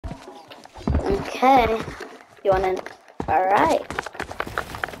Okay. You wanna? All right.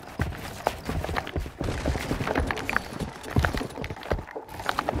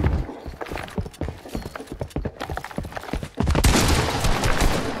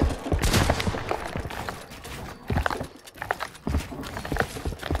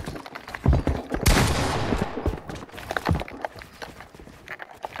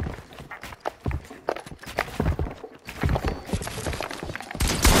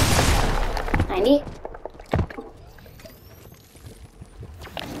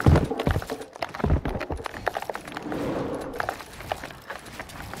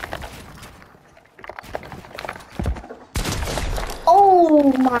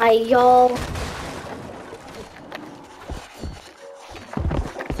 Oh my, y'all.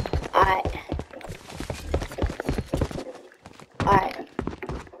 Alright. Alright.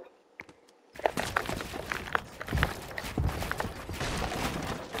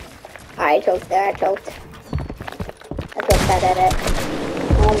 I choked there, I choked. I choked that at it.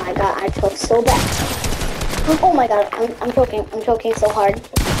 Oh my god, I choked so bad. Oh my god, I'm choking so hard.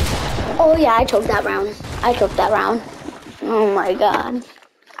 Oh yeah, I choked that round. I choked that round. Oh my god.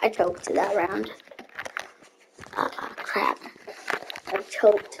 I choked that round. Crap. I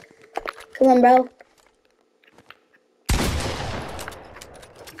choked. Come on, bro.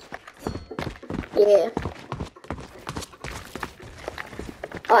 Yeah.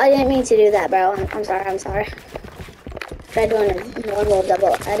 Oh, I didn't mean to do that, bro. I'm sorry. Tried doing a normal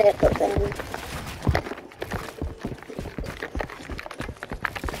double edit, but then...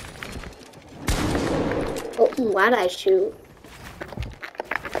 Oh, why'd I shoot?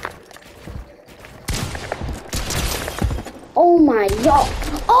 Oh my god.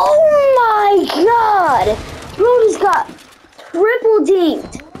 Oh my god! Bro just got triple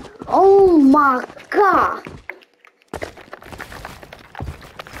dinked. Oh my god.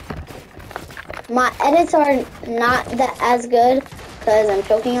 My edits are not that as good because I'm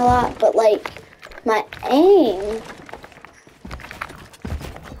choking a lot, but like my aim.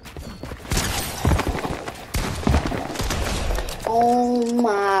 Oh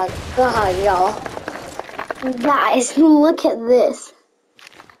my god, y'all. Guys, look at this.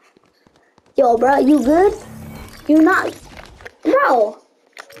 Yo, bro, you good? You not? Bro,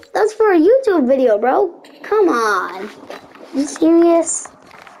 that's for a YouTube video, bro. Come on. You serious?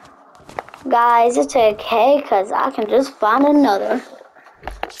 Guys, it's okay, because I can just find another.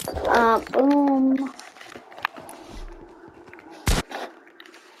 Boom.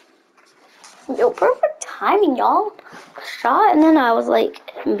 Yo, perfect timing, y'all. Shot, and then I was like,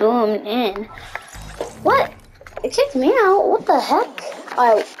 boom, in. What? It kicked me out? What the heck?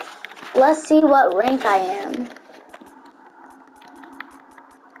 Alright, let's see what rank I am.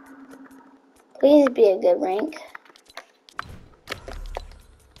 Please be a good rank.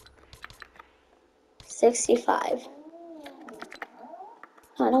 65.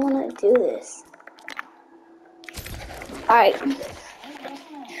 I don't want to do this. Alright.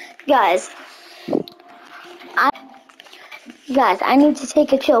 Guys, I need to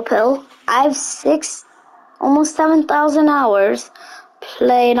take a chill pill. I have almost 7,000 hours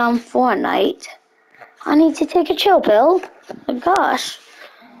played on Fortnite. I need to take a chill pill. Oh my gosh.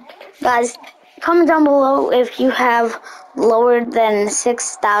 Guys, comment down below if you have lower than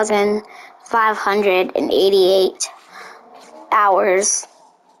 6,588 hours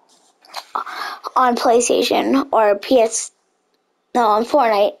on PlayStation or on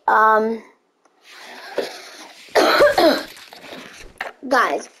Fortnite.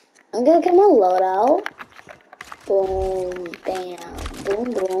 Guys, I'm gonna get my loadout. Boom, bam,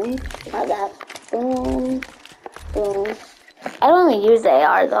 boom, boom. Like that. Boom, boom. I don't even use the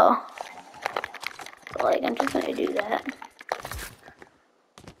AR though. So like, I'm just gonna do that.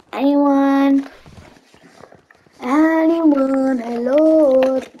 Anyone?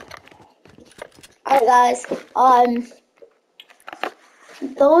 Hello. Alright guys,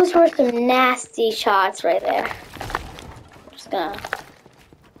 those were some nasty shots right there. I'm just gonna...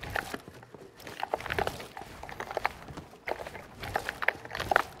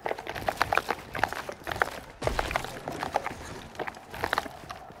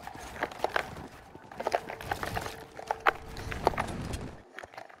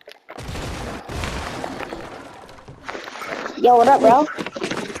 Yo, what up, bro?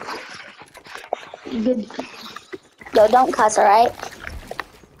 You good? Yo, don't cuss, alright?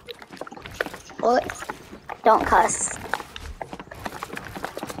 What? Don't cuss.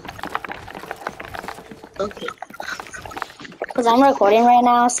 Okay. Because I'm recording right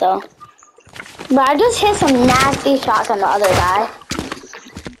now, so... But I just hit some nasty shots on the other guy.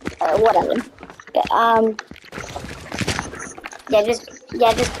 Whatever. Yeah,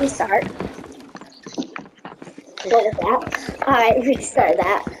 just restart. What was that? Alright, restart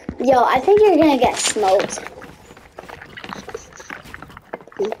that. Yo, I think you're gonna get smoked.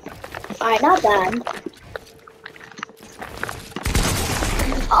 Alright, not bad.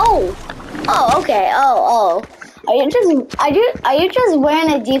 Oh! Oh, okay. Oh. Are you just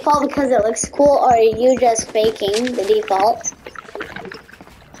wearing a default because it looks cool, or are you just faking the default?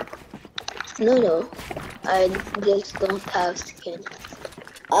 No. I just don't have skin.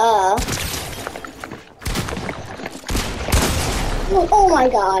 Oh my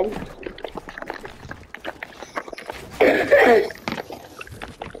god.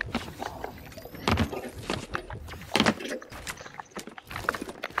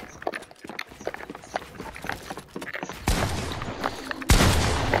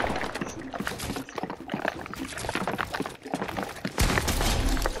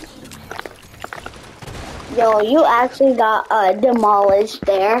 Yo, you actually got demolished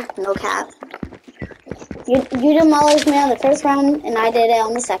there. No cap. You demolished me on the first round, and I did it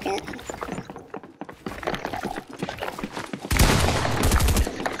on the second.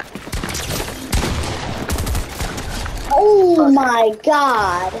 Oh my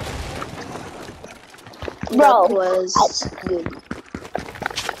god. Bro. That was good.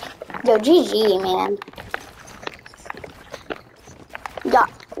 Yo, GG, man. Yeah,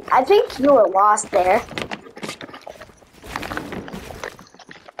 I think you were lost there.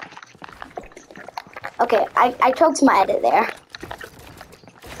 Okay, I choked my edit there.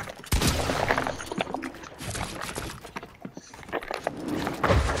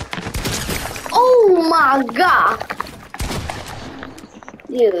 Oh my god!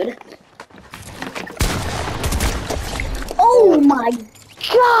 Dude. Oh my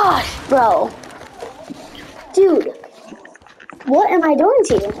gosh, bro. Dude. What am I doing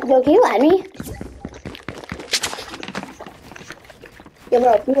to you? Yo, can you let me? Yo,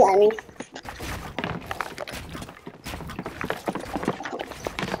 bro, can you let me?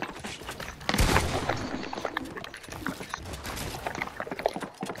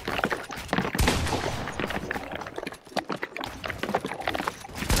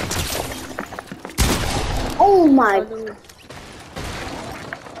 Oh my.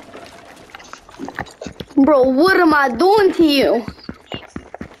 Bro, what am I doing to you?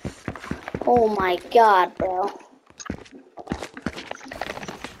 Oh my god, bro.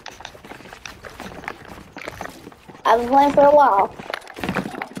 I've been playing for a while.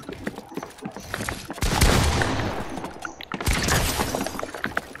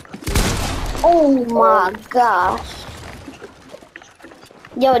 Oh my gosh.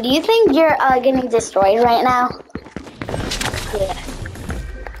 Yo, do you think you're getting destroyed right now? Yeah.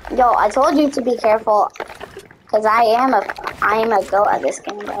 Yo, I told you to be careful, cause I am a go at this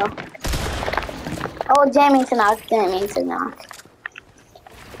game, bro. Oh, jamming to knock, didn't mean to knock.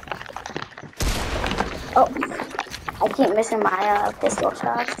 Oh, I keep missing my pistol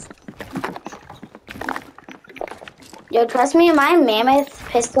shots. Yo, trust me, my mammoth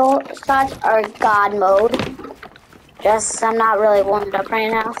pistol shots are god mode. Just, I'm not really warmed up right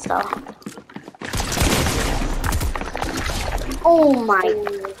now, so. Oh my.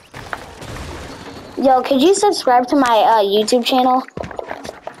 Yo, could you subscribe to my YouTube channel?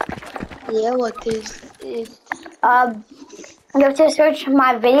 Yeah, what is it? You have to search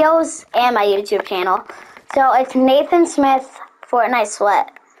my videos and my YouTube channel. So it's Nathan Smith Fortnite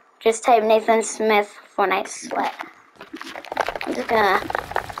Sweat. Just type Nathan Smith Fortnite Sweat. I'm just gonna.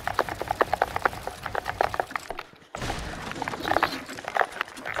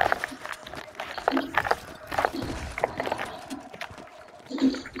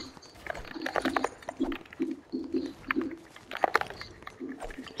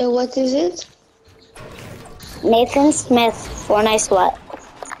 What is it? Nathan Smith Fortnite Sweat.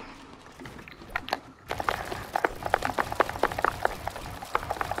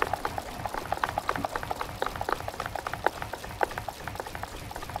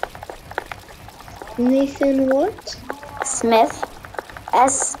 Nathan what? Smith.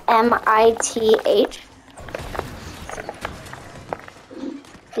 SMITH.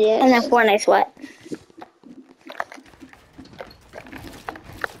 Yes. And then Fortnite Sweat.